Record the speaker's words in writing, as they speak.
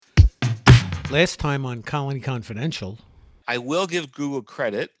Last time on Colony Confidential. I will give Google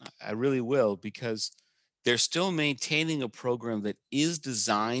credit. I really will, because they're still maintaining a program that is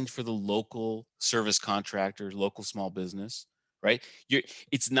designed for the local service contractor, local small business, right?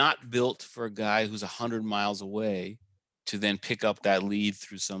 It's not built for a guy who's 100 miles away to then pick up that lead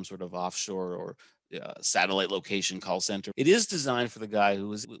through some sort of offshore or satellite location call center. It is designed for the guy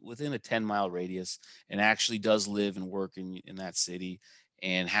who is within a 10-mile radius and actually does live and work in that city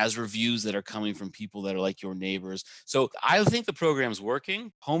and has reviews that are coming from people that are like your neighbors. So I think the program's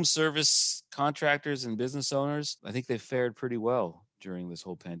working. Home service contractors and business owners, I think they fared pretty well during this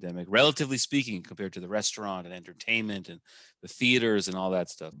whole pandemic, relatively speaking, compared to the restaurant and entertainment and the theaters and all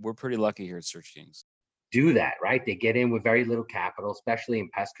that stuff. We're pretty lucky here at Search Kings. Do that, right? They get in with very little capital, especially in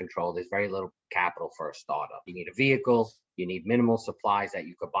pest control. There's very little capital for a startup. You need a vehicle, you need minimal supplies that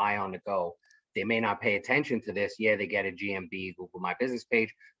you could buy on the go. They may not pay attention to this. Yeah, they get a GMB, Google My Business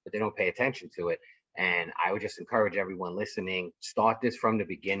page, but they don't pay attention to it. And I would just encourage everyone listening, start this from the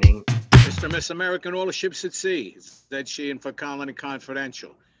beginning. Mr. and Miss American, all the ships at sea. It's Ed Sheehan for Colony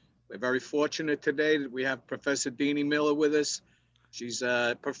Confidential. We're very fortunate today that we have Professor Deanie Miller with us. She's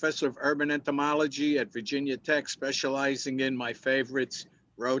a professor of urban entomology at Virginia Tech, specializing in my favorites,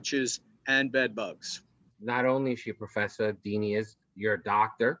 roaches and bed bugs. Not only is she a professor, Deanie is your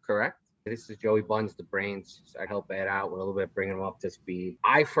doctor, correct? This is Joey Buns, the brains. I help Ed out with a little bit, bringing him up to speed.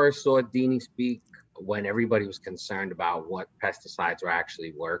 I first saw Deanie speak when everybody was concerned about what pesticides were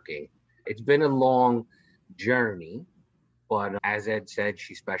actually working. It's been a long journey, but as Ed said,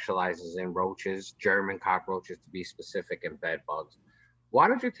 she specializes in roaches, German cockroaches to be specific, and bed bugs. Why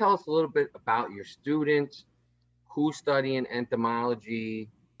don't you tell us a little bit about your students, who's studying entomology,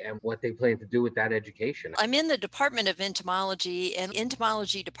 and what they plan to do with that education? I'm in the Department of Entomology, and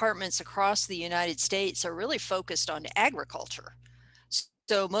entomology departments across the United States are really focused on agriculture.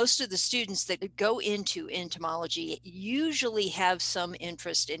 So most of the students that go into entomology usually have some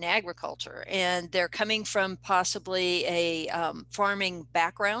interest in agriculture, and they're coming from possibly a farming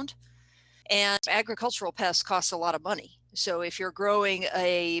background. And agricultural pests cost a lot of money. So if you're growing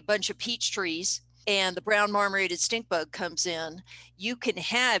a bunch of peach trees and the brown marmorated stink bug comes in, you can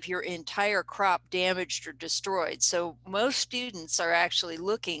have your entire crop damaged or destroyed. So most students are actually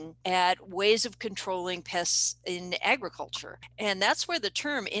looking at ways of controlling pests in agriculture. And that's where the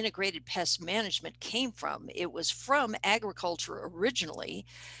term integrated pest management came from. It was from agriculture originally,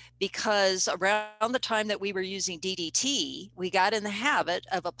 because around the time that we were using DDT, we got in the habit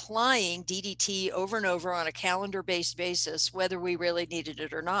of applying DDT over and over on a calendar-based basis, whether we really needed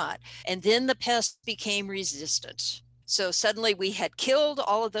it or not. And then the pest became resistant. So suddenly we had killed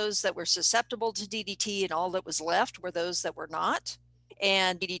all of those that were susceptible to DDT, and all that was left were those that were not.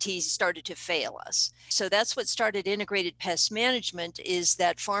 And DDT started to fail us. So that's what started integrated pest management, is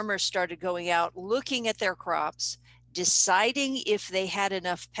that farmers started going out, looking at their crops, deciding if they had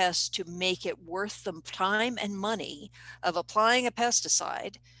enough pests to make it worth the time and money of applying a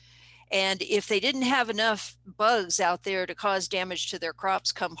pesticide. And if they didn't have enough bugs out there to cause damage to their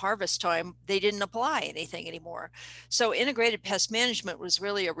crops come harvest time, they didn't apply anything anymore. So integrated pest management was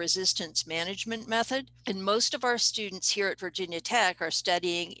really a resistance management method. And most of our students here at Virginia Tech are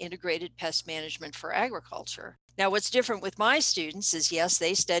studying integrated pest management for agriculture. Now, what's different with my students is, yes,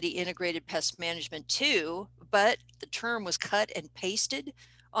 they study integrated pest management too, but the term was cut and pasted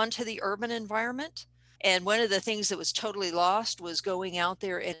onto the urban environment. And one of the things that was totally lost was going out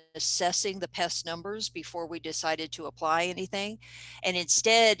there and assessing the pest numbers before we decided to apply anything. And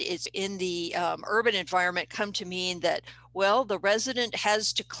instead, it's in the urban environment come to mean that, well, the resident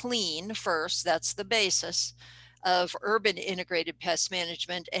has to clean first. That's the basis of urban integrated pest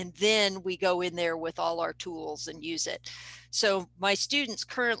management. And then we go in there with all our tools and use it. So my students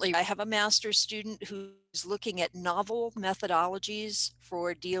currently, I have a master's student who's looking at novel methodologies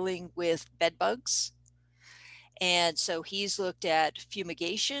for dealing with bed bugs. And so he's looked at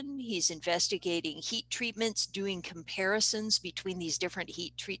fumigation, he's investigating heat treatments, doing comparisons between these different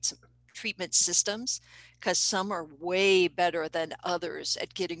treatment systems, because some are way better than others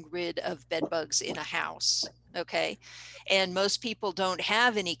at getting rid of bed bugs in a house. Okay. And most people don't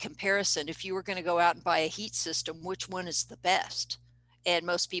have any comparison. If you were going to go out and buy a heat system, which one is the best? And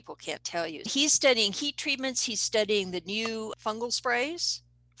most people can't tell you. He's studying heat treatments. He's studying the new fungal sprays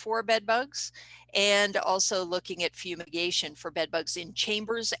for bed bugs, and also looking at fumigation for bed bugs in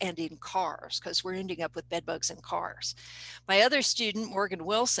chambers and in cars, because we're ending up with bed bugs in cars. My other student, Morgan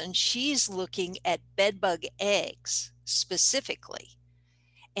Wilson, she's looking at bed bug eggs specifically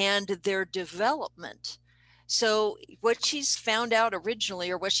and their development. So what she's found out originally,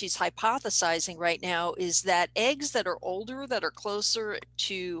 or what she's hypothesizing right now, is that eggs that are older, that are closer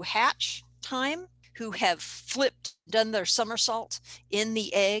to hatch, time who have done their somersault in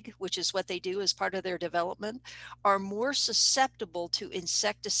the egg, which is what they do as part of their development, are more susceptible to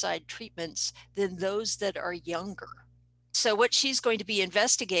insecticide treatments than those that are younger. So what she's going to be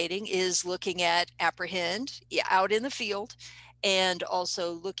investigating is looking at apprehend out in the field, and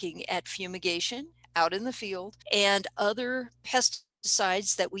also looking at fumigation out in the field and other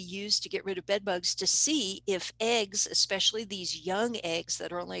pesticides that we use to get rid of bed bugs, to see if eggs, especially these young eggs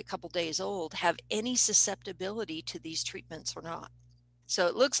that are only a couple days old, have any susceptibility to these treatments or not. So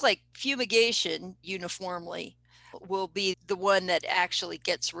it looks like fumigation uniformly will be the one that actually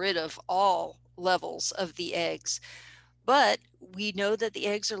gets rid of all levels of the eggs. But we know that the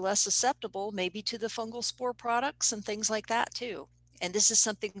eggs are less susceptible maybe to the fungal spore products and things like that too. And this is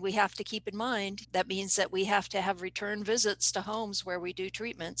something we have to keep in mind. That means that we have to have return visits to homes where we do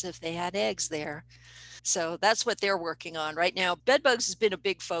treatments if they had eggs there. So that's what they're working on right now. Bed bugs has been a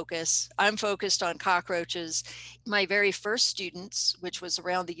big focus. I'm focused on cockroaches. My very first students, which was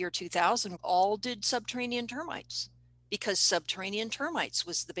around the year 2000, all did subterranean termites, because subterranean termites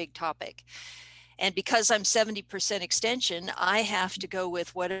was the big topic. And because I'm 70% extension, I have to go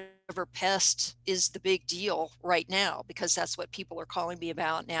with whatever pest is the big deal right now, because that's what people are calling me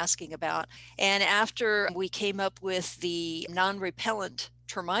about and asking about. And after we came up with the non-repellent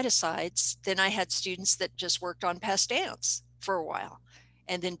termiticides, then I had students that just worked on pest ants for a while.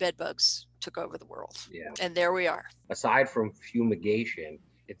 And then bed bugs took over the world. Yeah. And there we are. Aside from fumigation,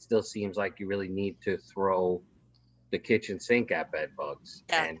 it still seems like you really need to throw the kitchen sink at bed bugs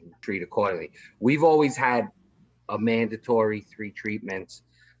and treat accordingly. We've always had a mandatory 3 treatments,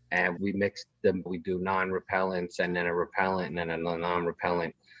 and we mix them. We do non-repellents and then a repellent and then a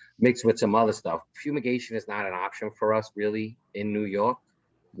non-repellent mixed with some other stuff. Fumigation is not an option for us really in New York.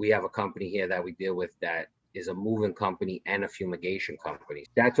 We have a company here that we deal with that is a moving company and a fumigation company.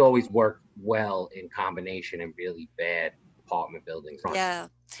 That's always worked well in combination in really bad apartment buildings. Yeah,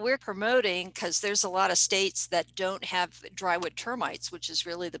 we're promoting, because there's a lot of states that don't have drywood termites, which is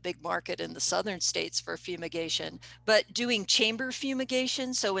really the big market in the southern states for fumigation, but doing chamber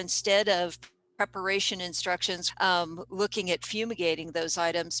fumigation. So instead of preparation instructions, looking at fumigating those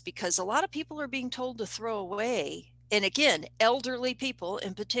items, because a lot of people are being told to throw away. And again, elderly people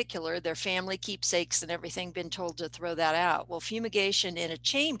in particular, their family keepsakes and everything, been told to throw that out. Well, fumigation in a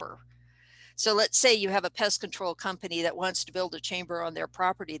chamber. So let's say you have a pest control company that wants to build a chamber on their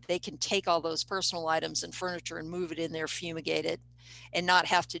property. They can take all those personal items and furniture and move it in there, fumigate it, and not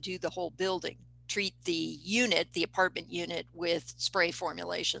have to do the whole building. Treat the unit, the apartment unit, with spray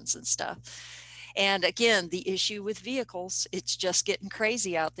formulations and stuff. And again, the issue with vehicles, it's just getting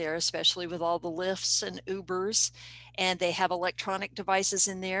crazy out there, especially with all the Lyfts and Ubers, and they have electronic devices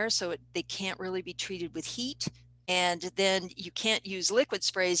in there, so they can't really be treated with heat. And then you can't use liquid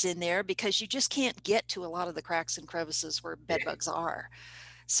sprays in there because you just can't get to a lot of the cracks and crevices where bed bugs are.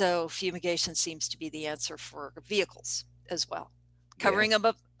 So fumigation seems to be the answer for vehicles as well. Covering them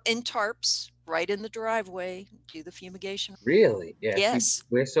up in tarps right in the driveway, do the fumigation. Really? Yeah. Yes. See,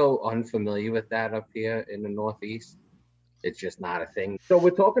 we're so unfamiliar with that up here in the Northeast. It's just not a thing. So we're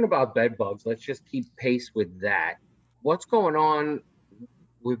talking about bed bugs. Let's just keep pace with that. What's going on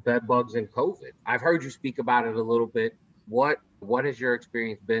with bed bugs and COVID? I've heard you speak about it a little bit. What has your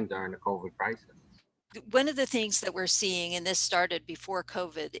experience been during the COVID crisis? One of the things that we're seeing, and this started before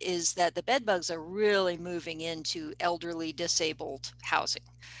COVID, is that the bed bugs are really moving into elderly disabled housing.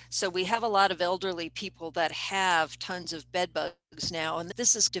 So we have a lot of elderly people that have tons of bed bugs now, and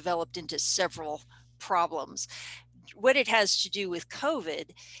this has developed into several problems. What it has to do with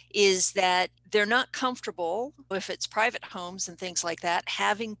COVID is that they're not comfortable, if it's private homes and things like that,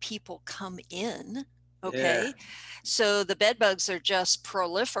 having people come in. Okay. Yeah. So the bed bugs are just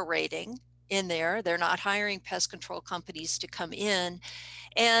proliferating in there. They're not hiring pest control companies to come in.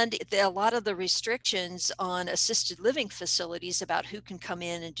 And a lot of the restrictions on assisted living facilities about who can come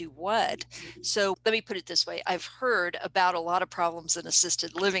in and do what. So let me put it this way. I've heard about a lot of problems in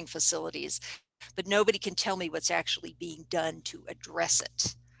assisted living facilities, but nobody can tell me what's actually being done to address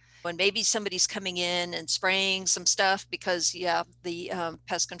it. When maybe somebody's coming in and spraying some stuff because, the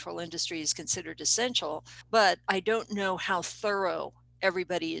pest control industry is considered essential, but I don't know how thorough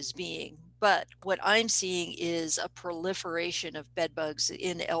everybody is being. But what I'm seeing is a proliferation of bed bugs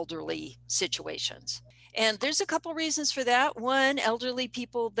in elderly situations. And there's a couple reasons for that. One, elderly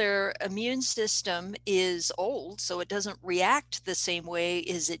people, their immune system is old, so it doesn't react the same way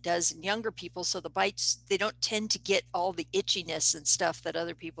as it does in younger people. So the bites, they don't tend to get all the itchiness and stuff that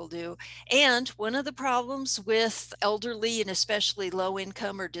other people do. And one of the problems with elderly and especially low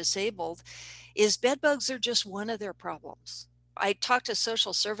income or disabled is bed bugs are just one of their problems. I talk to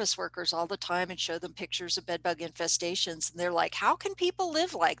social service workers all the time and show them pictures of bed bug infestations. And they're like, how can people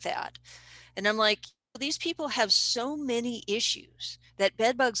live like that? And I'm like, these people have so many issues that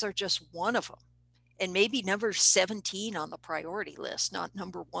bed bugs are just one of them. And maybe number 17 on the priority list, not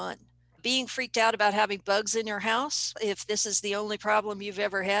number one. Being freaked out about having bugs in your house, if this is the only problem you've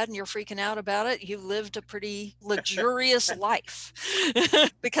ever had and you're freaking out about it, you've lived a pretty luxurious life.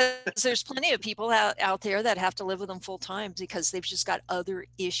 Because there's plenty of people out there that have to live with them full time because they've just got other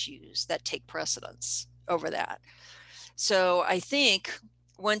issues that take precedence over that. So I think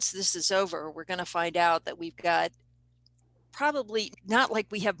once this is over, we're going to find out that we've got probably not like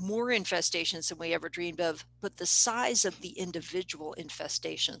we have more infestations than we ever dreamed of, but the size of the individual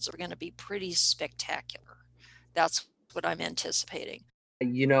infestations are going to be pretty spectacular. That's what I'm anticipating.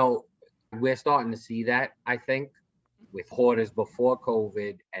 You know, we're starting to see that, I think, with hoarders before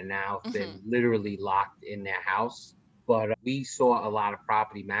COVID and now they're literally locked in their house. But we saw a lot of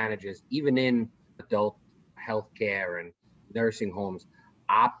property managers, even in adult healthcare and nursing homes,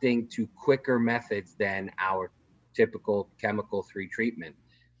 opting to quicker methods than our typical chemical-free treatment.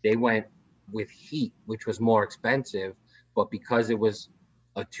 They went with heat, which was more expensive, but because it was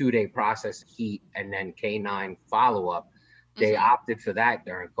a 2-day process, heat and then canine follow-up, they opted for that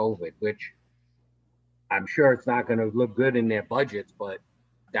during COVID, which I'm sure it's not going to look good in their budgets, but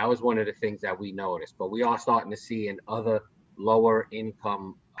that was one of the things that we noticed. But we are starting to see in other lower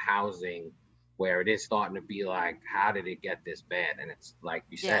income housing where it is starting to be like, how did it get this bad? And it's like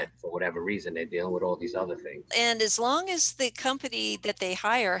you said, for whatever reason, they're dealing with all these other things. And as long as the company that they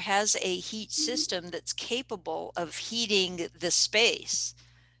hire has a heat system that's capable of heating the space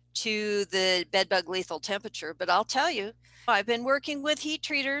to the bedbug lethal temperature. But I'll tell you, I've been working with heat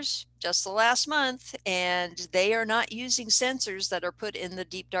treaters just the last month, and they are not using sensors that are put in the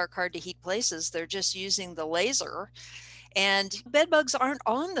deep, dark, hard to heat places. They're just using the laser. And bed bugs aren't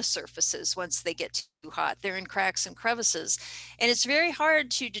on the surfaces once they get too hot. They're in cracks and crevices. And it's very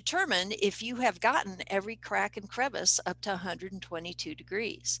hard to determine if you have gotten every crack and crevice up to 122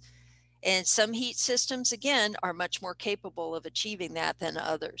 degrees. And some heat systems, again, are much more capable of achieving that than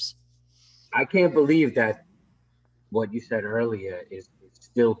others. I can't believe that what you said earlier is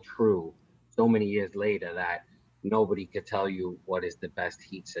still true so many years later, that nobody could tell you what is the best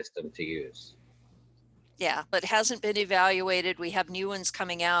heat system to use. Yeah, but it hasn't been evaluated. We have new ones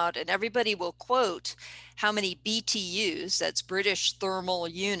coming out, and everybody will quote how many BTUs, that's British thermal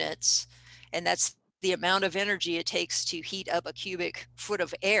units, and that's the amount of energy it takes to heat up a cubic foot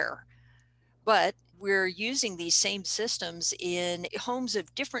of air. But we're using these same systems in homes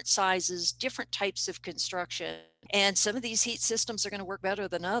of different sizes, different types of construction. And some of these heat systems are going to work better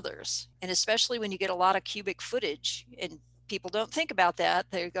than others. And especially when you get a lot of cubic footage, and people don't think about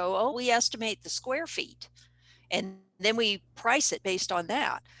that. They go, oh, we estimate the square feet. And then we price it based on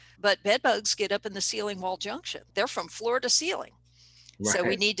that. But bed bugs get up in the ceiling wall junction. They're from floor to ceiling. Right. So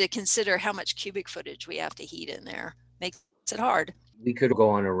we need to consider how much cubic footage we have to heat in there. Makes it hard. We could go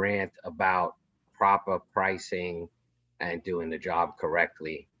on a rant about proper pricing and doing the job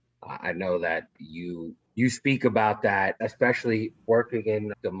correctly. I know that you speak about that, especially working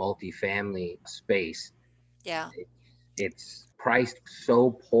in the multifamily space. Yeah. It's priced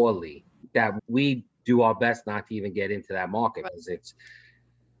so poorly that we do our best not to even get into that market, because it's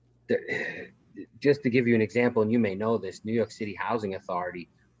just to give you an example, and you may know this, New York City Housing Authority,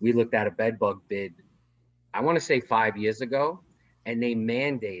 we looked at a bed bug bid, I want to say 5 years ago, and they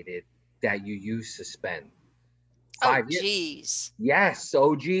mandated that you use suspend. 5 years. Geez. Yes,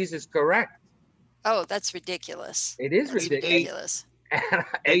 OGs is correct. Oh, that's ridiculous. It is ridiculous.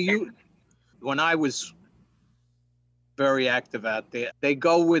 When I was very active out there, they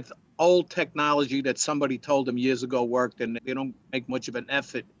go with old technology that somebody told them years ago worked, and they don't make much of an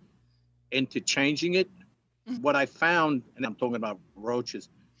effort into changing it. Mm-hmm. What I found, and I'm talking about roaches,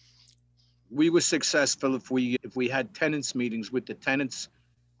 we were successful if we had tenants meetings with the tenants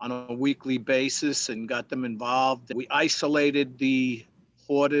on a weekly basis and got them involved. We isolated the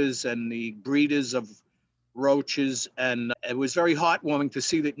hoarders and the breeders of roaches, and it was very heartwarming to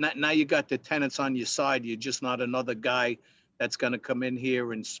see that now you got the tenants on your side. You're just not another guy that's going to come in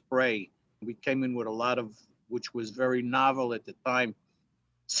here and spray. We came in with a lot of, which was very novel at the time,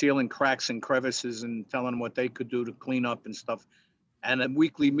 sealing cracks and crevices and telling them what they could do to clean up and stuff. And the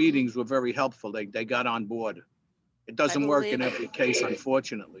weekly meetings were very helpful. They got on board. It doesn't work in every case,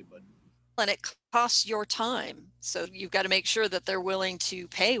 unfortunately, but. And it costs your time. So you've got to make sure that they're willing to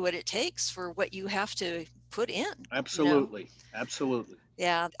pay what it takes for what you have to put in. Absolutely. You know? Absolutely.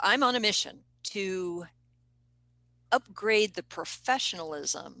 Yeah. I'm on a mission to upgrade the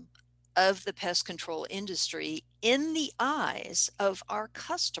professionalism of the pest control industry in the eyes of our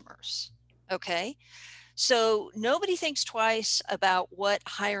customers. Okay. So nobody thinks twice about what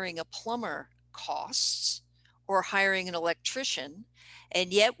hiring a plumber costs or hiring an electrician.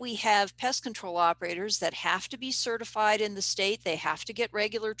 And yet we have pest control operators that have to be certified in the state. They have to get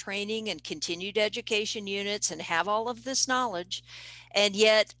regular training and continued education units and have all of this knowledge. And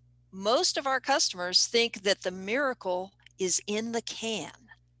yet most of our customers think that the miracle is in the can.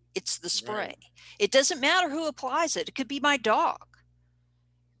 It's the spray. Right. It doesn't matter who applies it. It could be my dog,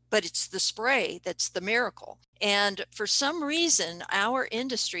 but it's the spray that's the miracle. And for some reason, our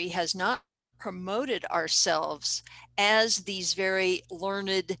industry has not promoted ourselves as these very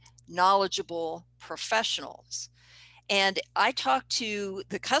learned, knowledgeable professionals. And I talk to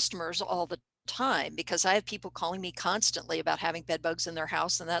the customers all the time because I have people calling me constantly about having bed bugs in their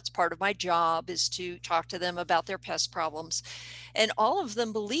house, and that's part of my job, is to talk to them about their pest problems. And all of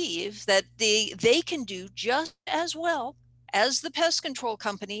them believe that they can do just as well as the pest control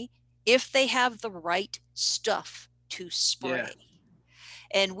company if they have the right stuff to spray. Yeah.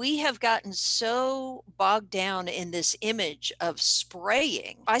 And we have gotten so bogged down in this image of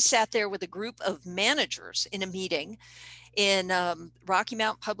spraying. I sat there with a group of managers in a meeting in Rocky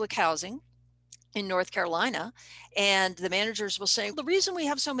Mount Public Housing in North Carolina. And the managers will say, the reason we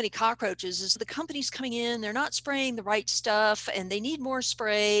have so many cockroaches is the company's coming in, they're not spraying the right stuff and they need more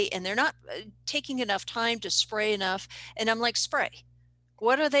spray and they're not taking enough time to spray enough. And I'm like, spray.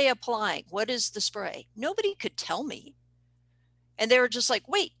 What are they applying? What is the spray? Nobody could tell me. And they were just like,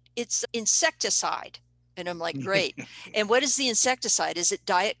 wait, it's insecticide. And I'm like, great. And what is the insecticide? Is it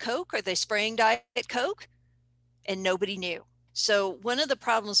Diet Coke? Are they spraying Diet Coke? And nobody knew. So one of the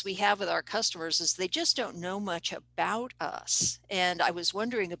problems we have with our customers is they just don't know much about us. And I was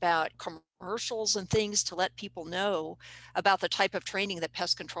wondering about commercials and things to let people know about the type of training that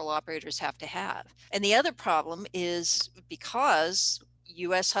pest control operators have to have. And the other problem is because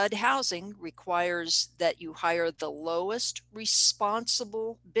US HUD housing requires that you hire the lowest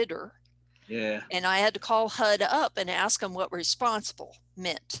responsible bidder. Yeah. And I had to call HUD up and ask them what responsible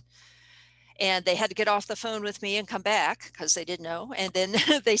meant. And they had to get off the phone with me and come back because they didn't know. And then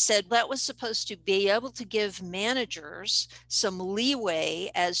they said that was supposed to be able to give managers some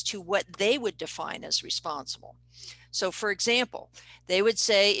leeway as to what they would define as responsible. So for example, they would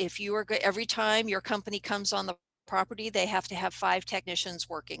say if you are every time your company comes on the property, they have to have 5 technicians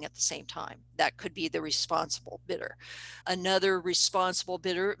working at the same time. That could be the responsible bidder. Another responsible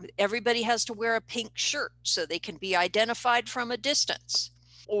bidder, everybody has to wear a pink shirt so they can be identified from a distance.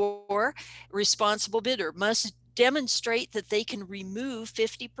 Or responsible bidder must demonstrate that they can remove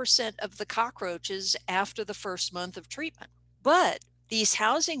 50% of the cockroaches after the first month of treatment. But these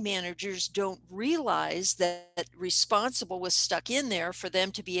housing managers don't realize that responsible was stuck in there for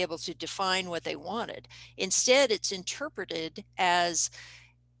them to be able to define what they wanted. Instead, it's interpreted as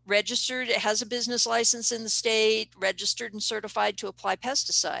registered, it has a business license in the state, registered and certified to apply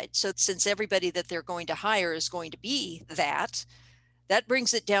pesticides. So since everybody that they're going to hire is going to be that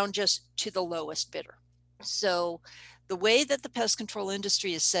brings it down just to the lowest bidder. So the way that the pest control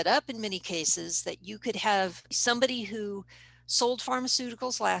industry is set up in many cases, that you could have somebody who sold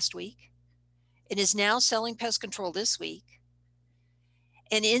pharmaceuticals last week and is now selling pest control this week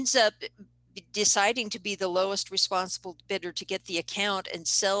and ends up deciding to be the lowest responsible bidder to get the account and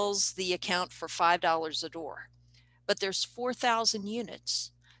sells the account for $5 a door. But there's 4,000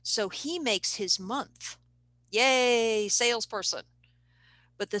 units. So he makes his month. Yay, salesperson.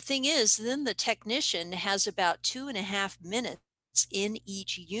 But the thing is, then the technician has about 2.5 minutes in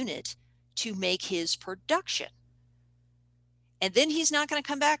each unit to make his production. And then he's not going to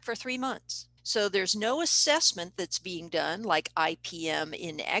come back for 3 months. So there's no assessment that's being done like IPM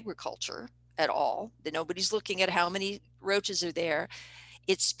in agriculture at all. Nobody's looking at how many roaches are there.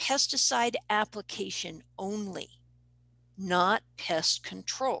 It's pesticide application only, not pest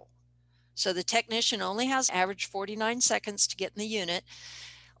control. So the technician only has average 49 seconds to get in the unit,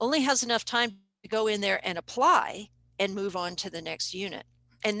 only has enough time to go in there and apply and move on to the next unit.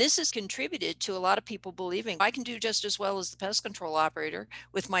 And this has contributed to a lot of people believing I can do just as well as the pest control operator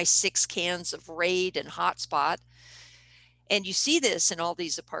with my 6 cans of Raid and Hotspot. And you see this in all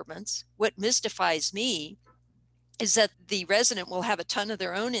these apartments. What mystifies me is that the resident will have a ton of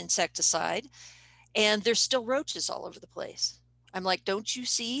their own insecticide and there's still roaches all over the place. I'm like, don't you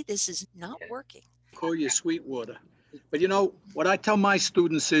see? This is not working. Call you Sweetwater. But you know, what I tell my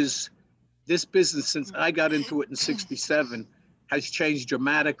students is this business, since I got into it in 67, has changed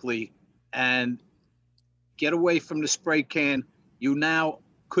dramatically. And get away from the spray can. You now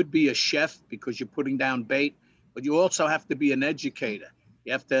could be a chef because you're putting down bait, but you also have to be an educator.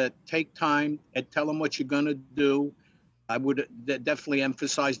 You have to take time and tell them what you're going to do. I would definitely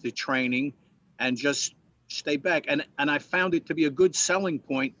emphasize the training and just stay back. And I found it to be a good selling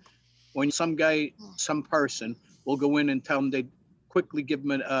point when some person will go in and tell them they quickly give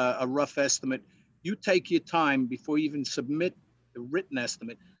them a rough estimate. You take your time before you even submit the written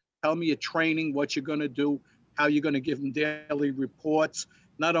estimate. Tell me your training, what you're going to do, how you're going to give them daily reports,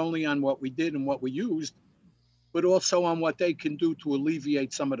 not only on what we did and what we used, but also on what they can do to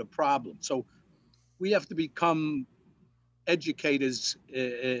alleviate some of the problems. So we have to become educators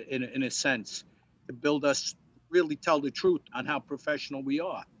in a sense to build us really tell the truth on how professional we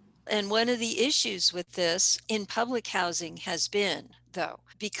are. And one of the issues with this in public housing has been, though,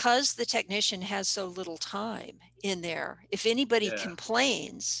 because the technician has so little time in there, if anybody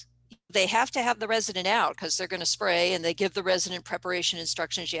complains, they have to have the resident out because they're going to spray, and they give the resident preparation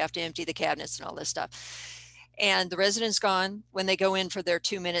instructions. You have to empty the cabinets and all this stuff. And the resident's gone when they go in for their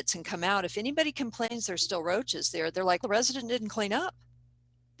 2 minutes and come out. If anybody complains there's still roaches there, they're like, the resident didn't clean up.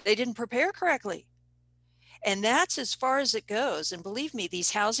 They didn't prepare correctly. And that's as far as it goes. And believe me,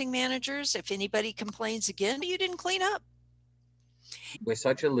 these housing managers, if anybody complains again, you didn't clean up. We're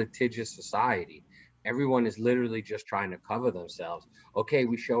such a litigious society. Everyone is literally just trying to cover themselves. Okay,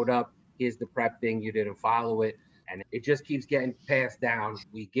 we showed up. Here's the prep thing. You didn't follow it. And it just keeps getting passed down.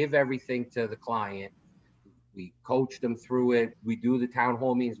 We give everything to the client. We coach them through it. We do the town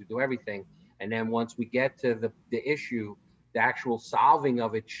hall meetings. We do everything. And then once we get to the issue, the actual solving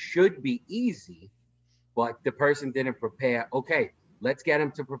of it should be easy, but the person didn't prepare. Okay, let's get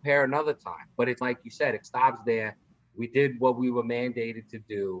them to prepare another time. But it's like you said, it stops there. We did what we were mandated to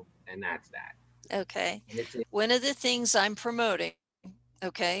do, and that's that. Okay. One of the things I'm promoting,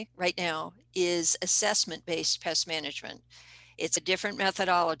 okay, right now is assessment-based pest management. It's a different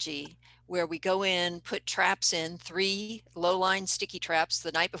methodology where we go in, put traps in, 3 low-line sticky traps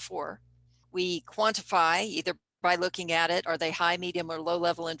the night before. We quantify either by looking at it, are they high, medium, or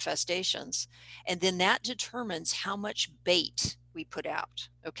low-level infestations? And then that determines how much bait we put out.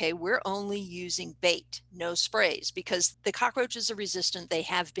 Okay, we're only using bait, no sprays, because the cockroaches are resistant. They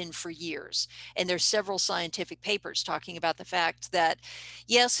have been for years. And there's several scientific papers talking about the fact that,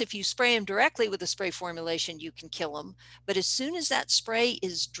 yes, if you spray them directly with a spray formulation, you can kill them. But as soon as that spray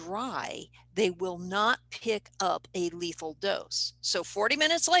is dry, they will not pick up a lethal dose. So 40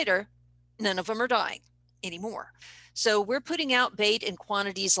 minutes later, none of them are dying anymore. So we're putting out bait in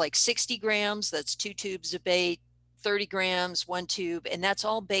quantities like 60 grams, that's 2 tubes of bait, 30 grams, 1 tube, and that's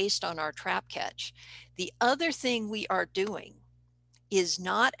all based on our trap catch. The other thing we are doing is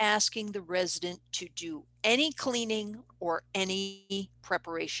not asking the resident to do any cleaning or any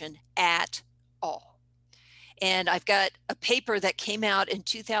preparation at all. And I've got a paper that came out in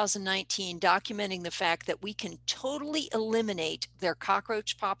 2019 documenting the fact that we can totally eliminate their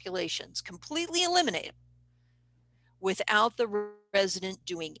cockroach populations, completely eliminate them, without the resident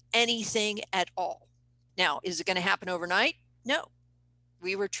doing anything at all. Now, is it going to happen overnight? No.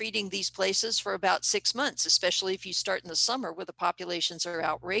 We were treating these places for about 6 months, especially if you start in the summer where the populations are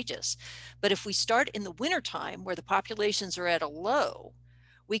outrageous. But if we start in the wintertime where the populations are at a low,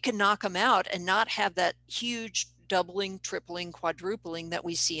 we can knock them out and not have that huge doubling, tripling, quadrupling that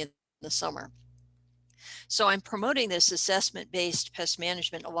we see in the summer. So I'm promoting this assessment-based pest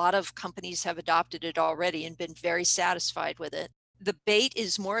management. A lot of companies have adopted it already and been very satisfied with it. The bait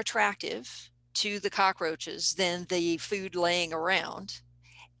is more attractive to the cockroaches than the food laying around.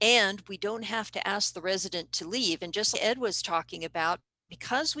 And we don't have to ask the resident to leave. And just Ed was talking about,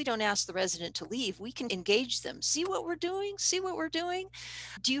 because we don't ask the resident to leave, we can engage them. See what we're doing? See what we're doing?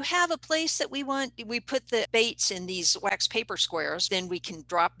 Do you have a place that we want? We put the baits in these wax paper squares. Then we can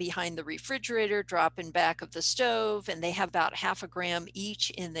drop behind the refrigerator, drop in back of the stove, and they have about 0.5 gram each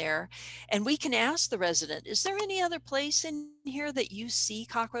in there. And we can ask the resident, is there any other place in here that you see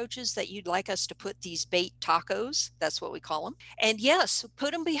cockroaches that you'd like us to put these bait tacos? That's what we call them. And yes,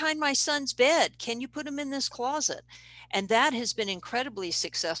 put them behind my son's bed. Can you put them in this closet? And that has been incredibly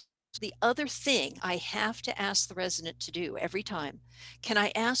successful. The other thing I have to ask the resident to do every time, can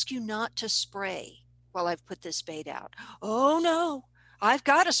I ask you not to spray while I've put this bait out? Oh no, I've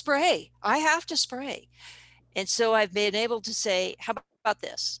got to spray. I have to spray. And so I've been able to say, how about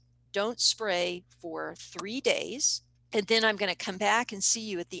this? Don't spray for 3 days. And then I'm going to come back and see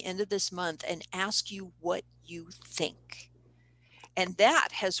you at the end of this month and ask you what you think. And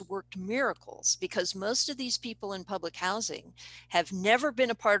that has worked miracles, because most of these people in public housing have never been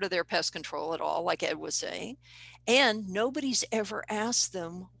a part of their pest control at all, like Ed was saying, and nobody's ever asked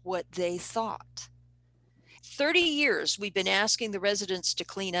them what they thought. 30 years we've been asking the residents to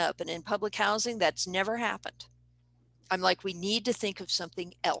clean up, and in public housing, that's never happened. I'm like, we need to think of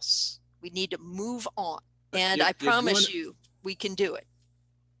something else. We need to move on. And You- I you're promise drawing- you, we can do it.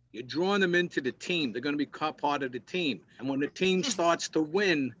 You're drawing them into the team. They're going to be part of the team. And when the team starts to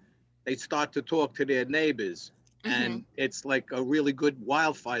win, they start to talk to their neighbors. And it's like a really good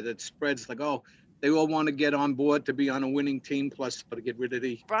wildfire that spreads like, oh, they all want to get on board to be on a winning team, plus to get rid of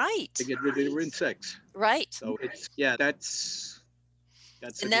the Right. insects. Right. So it's, yeah, that's a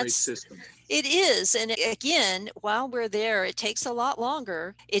And great that's, system. it is. And again, while we're there, it takes a lot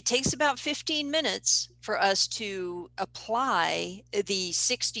longer. It takes about 15 minutes for us to apply the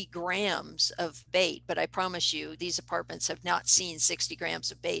 60 grams of bait. But I promise you, these apartments have not seen 60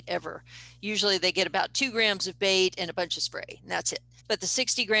 grams of bait ever. Usually they get about 2 grams of bait and a bunch of spray, and that's it. But the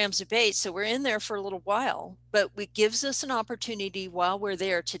 60 grams of bait, so we're in there for a little while, but it gives us an opportunity while we're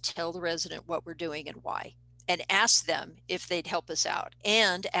there to tell the resident what we're doing and why, and ask them if they'd help us out.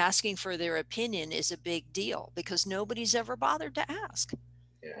 And asking for their opinion is a big deal because nobody's ever bothered to ask.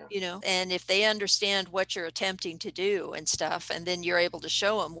 Yeah. You know, and if they understand what you're attempting to do and stuff, and then you're able to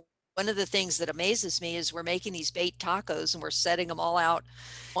show them. One of the things that amazes me is we're making these bait tacos and we're setting them all out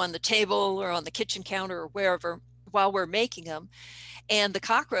on the table or on the kitchen counter or wherever while we're making them. And the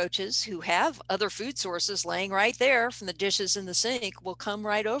cockroaches, who have other food sources laying right there from the dishes in the sink, will come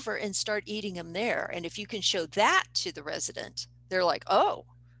right over and start eating them there. And if you can show that to the resident, they're like, oh,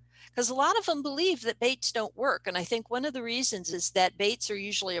 because a lot of them believe that baits don't work. And I think one of the reasons is that baits are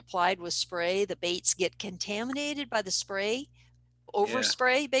usually applied with spray. The baits get contaminated by the spray,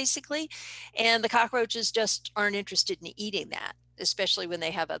 overspray basically. And the cockroaches just aren't interested in eating that, especially when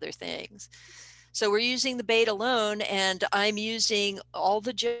they have other things. So we're using the bait alone, and I'm using all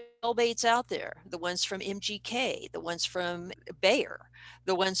the gel baits out there, the ones from MGK, the ones from Bayer,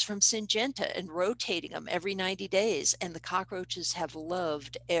 the ones from Syngenta, and rotating them every 90 days. And the cockroaches have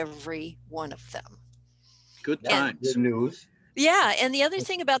loved every one of them. Good That's times. good news. Yeah. And the other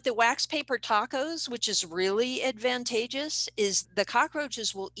thing about the wax paper tacos, which is really advantageous, is the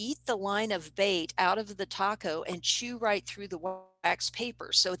cockroaches will eat the line of bait out of the taco and chew right through the wax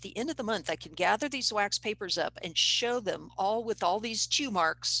paper. So at the end of the month, I can gather these wax papers up and show them all with all these chew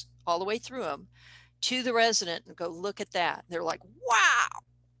marks all the way through them to the resident and go, look at that. They're like, wow.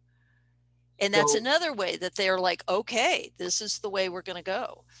 And that's So- another way that they're like, okay, this is the way we're going to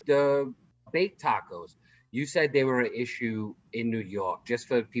go. The baked tacos, you said they were an issue in New York. Just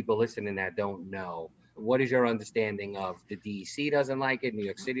for people listening that don't know, what is your understanding of the DEC doesn't like it, New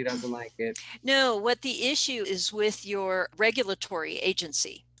York City doesn't like it? No, what the issue is with your regulatory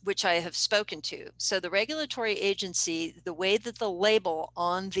agency, which I have spoken to. So the regulatory agency, the way that the label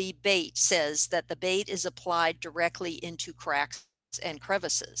on the bait says that the bait is applied directly into cracks and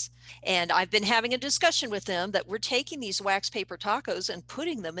crevices. And I've been having a discussion with them that we're taking these wax paper tacos and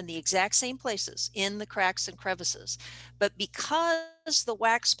putting them in the exact same places in the cracks and crevices. But because the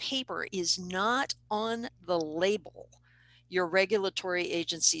wax paper is not on the label, your regulatory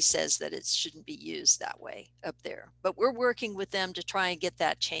agency says that it shouldn't be used that way up there. But we're working with them to try and get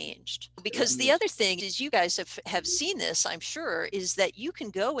that changed. Because the other thing is, you guys have seen this, I'm sure, is that you can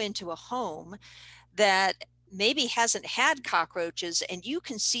go into a home that maybe hasn't had cockroaches and you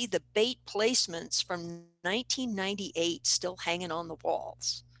can see the bait placements from 1998 still hanging on the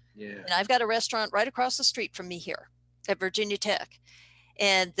walls. Yeah. And I've got a restaurant right across the street from me here at Virginia Tech.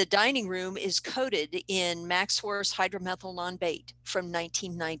 And the dining room is coated in Max Force hydromethyl non-bait from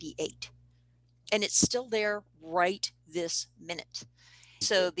 1998. And it's still there right this minute.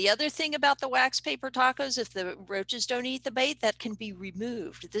 So the other thing about the wax paper tacos, if the roaches don't eat the bait, that can be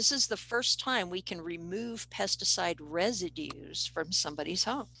removed. This is the first time we can remove pesticide residues from somebody's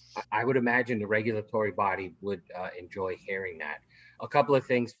home. I would imagine the regulatory body would enjoy hearing that. A couple of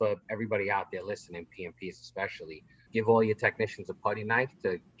things for everybody out there listening, PMPs especially. Give all your technicians a putty knife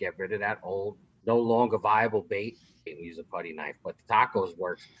to get rid of that old, no longer viable bait. You can use a putty knife, but the tacos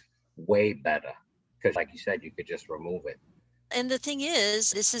works way better because, like you said, you could just remove it. And the thing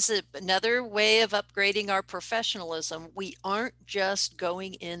is, this is another way of upgrading our professionalism. We aren't just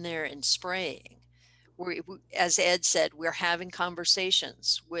going in there and spraying. As Ed said, we're having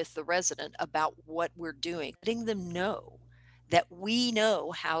conversations with the resident about what we're doing, letting them know that we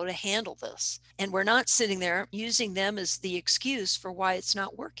know how to handle this. And we're not sitting there using them as the excuse for why it's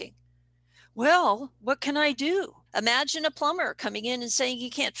not working. Well, what can I do? Imagine a plumber coming in and saying he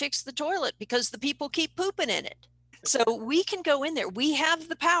can't fix the toilet because the people keep pooping in it. So we can go in there. We have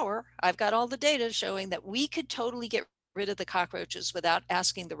the power. I've got all the data showing that we could totally get rid of the cockroaches without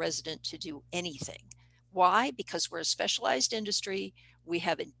asking the resident to do anything. Why? Because we're a specialized industry. We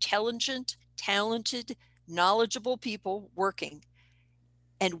have intelligent, talented, knowledgeable people working,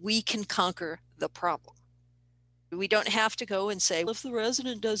 and we can conquer the problem. We don't have to go and say, well, if the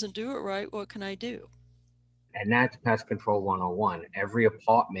resident doesn't do it right, what can I do? And that's Pest Control 101. Every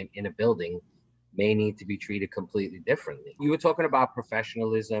apartment in a building may need to be treated completely differently. You were talking about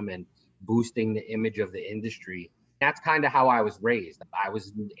professionalism and boosting the image of the industry. That's kind of how I was raised. I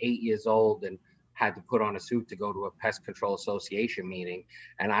was 8 years old and had to put on a suit to go to a Pest Control Association meeting.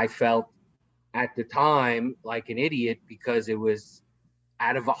 And I felt at the time like an idiot because it was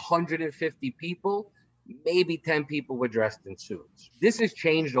out of 150 people, maybe 10 people were dressed in suits. This has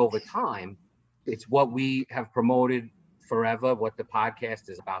changed over time. It's what we have promoted forever, what the podcast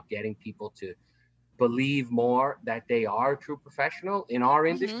is about, getting people to believe more that they are a true professional in our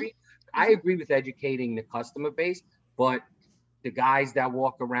industry. I agree with educating the customer base, but the guys that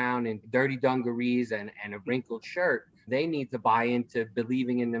walk around in dirty dungarees and a wrinkled shirt, they need to buy into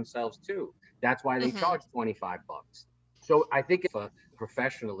believing in themselves too. That's why they charge $25. So I think it's a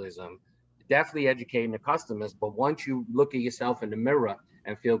professionalism, definitely educating the customers. But once you look at yourself in the mirror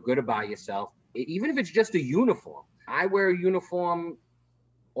and feel good about yourself, even if it's just a uniform, I wear a uniform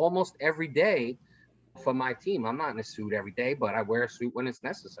almost every day for my team. I'm not in a suit every day, but I wear a suit when it's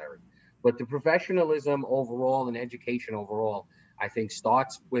necessary. But the professionalism overall and education overall, I think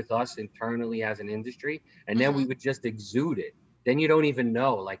starts with us internally as an industry, and then we would just exude it. Then you don't even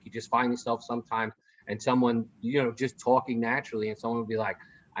know, like you just find yourself sometimes and someone, just talking naturally, and someone would be like,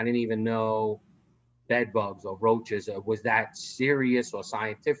 I didn't even know bed bugs or roaches, or was that serious or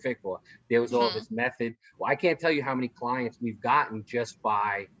scientific, or there was all this method. Well, I can't tell you how many clients we've gotten just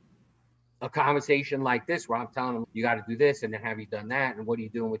by a conversation like this, where I'm telling them, you got to do this, and then have you done that, and what are you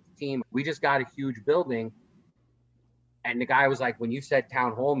doing with the team? We just got a huge building, and the guy was like, when you said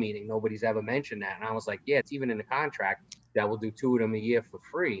town hall meeting, nobody's ever mentioned that. And I was like, yeah, it's even in the contract that we'll do 2 of them a year for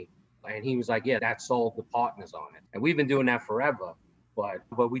free. And he was like, yeah, that sold the partners on it. And we've been doing that forever.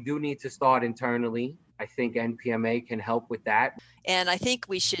 But we do need to start internally. I think NPMA can help with that. And I think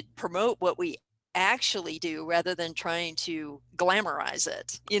we should promote what we actually do rather than trying to glamorize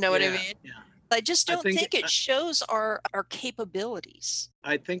it. You know what I mean? Yeah. I just don't think it shows our capabilities.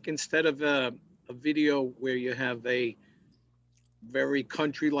 I think instead of a video where you have a very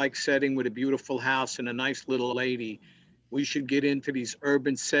country-like setting with a beautiful house and a nice little lady, we should get into these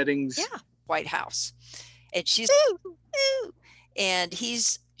urban settings. Yeah, White House. And she's, ooh, and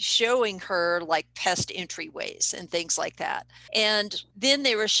he's showing her like pest entryways and things like that. And then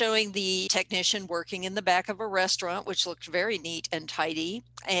they were showing the technician working in the back of a restaurant, which looked very neat and tidy.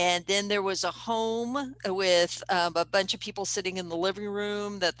 And then there was a home with a bunch of people sitting in the living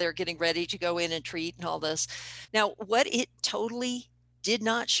room that they're getting ready to go in and treat and all this. Now, what it totally did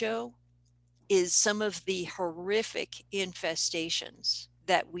not show is some of the horrific infestations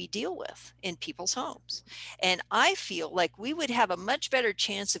that we deal with in people's homes. And I feel like we would have a much better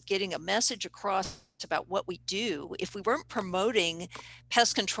chance of getting a message across about what we do if we weren't promoting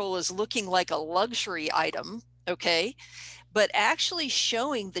pest control as looking like a luxury item, okay, but actually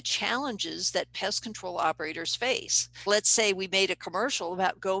showing the challenges that pest control operators face. Let's say we made a commercial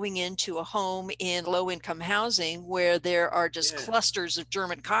about going into a home in low-income housing where there are just clusters of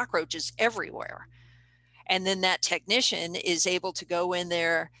German cockroaches everywhere. And then that technician is able to go in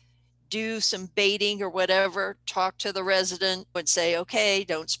there, do some baiting or whatever, talk to the resident and say, okay,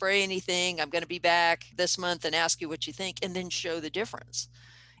 don't spray anything. I'm going to be back this month and ask you what you think, and then show the difference.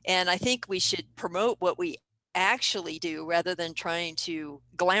 And I think we should promote what we actually do rather than trying to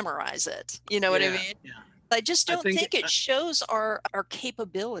glamorize it. You know what I mean? Yeah. I just don't think it shows our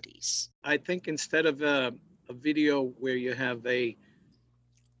capabilities. I think instead of a video where you have a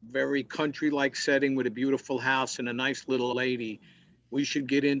very country-like setting with a beautiful house and a nice little lady, we should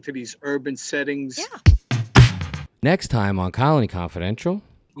get into these urban settings. Yeah. Next time on Colony Confidential,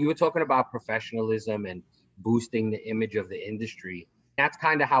 you were talking about professionalism and boosting the image of the industry. That's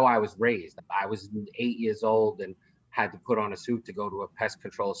kind of how I was raised. I was 8 years old and had to put on a suit to go to a Pest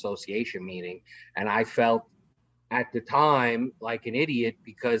Control Association meeting. And I felt at the time like an idiot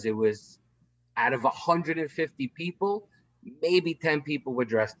because it was out of 150 people, maybe 10 people were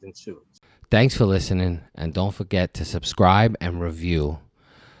dressed in suits. Thanks for listening, and don't forget to subscribe and review.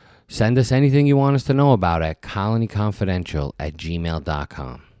 Send us anything you want us to know about at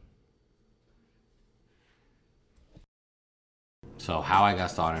colonyconfidential@gmail.com. So how I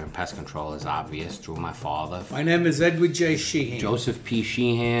got started in pest control is obvious, through my father. My name is Edward J. Sheehan. Joseph P.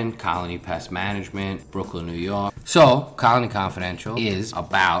 Sheehan, Colony Pest Management, Brooklyn, New York. So, Colony Confidential is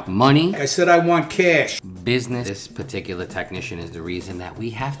about money. I said I want cash. Business. This particular technician is the reason that we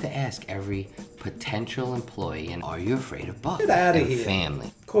have to ask every potential employee, and are you afraid of bugs? Get out of here.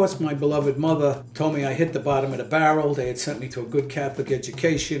 Family. course, my beloved mother told me I hit the bottom of the barrel. They had sent me to a good Catholic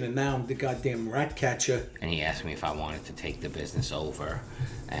education, and now I'm the goddamn rat catcher. And he asked me if I wanted to take the business over,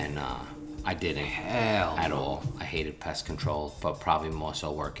 and I didn't at all. I hated pest control, but probably more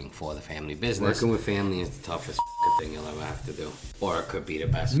so working for the family business. Working with family is the toughest thing you'll ever have to do. Or it could be the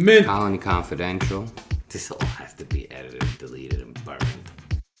best. Mint. Colony Confidential. This all has to be edited, deleted, and burned.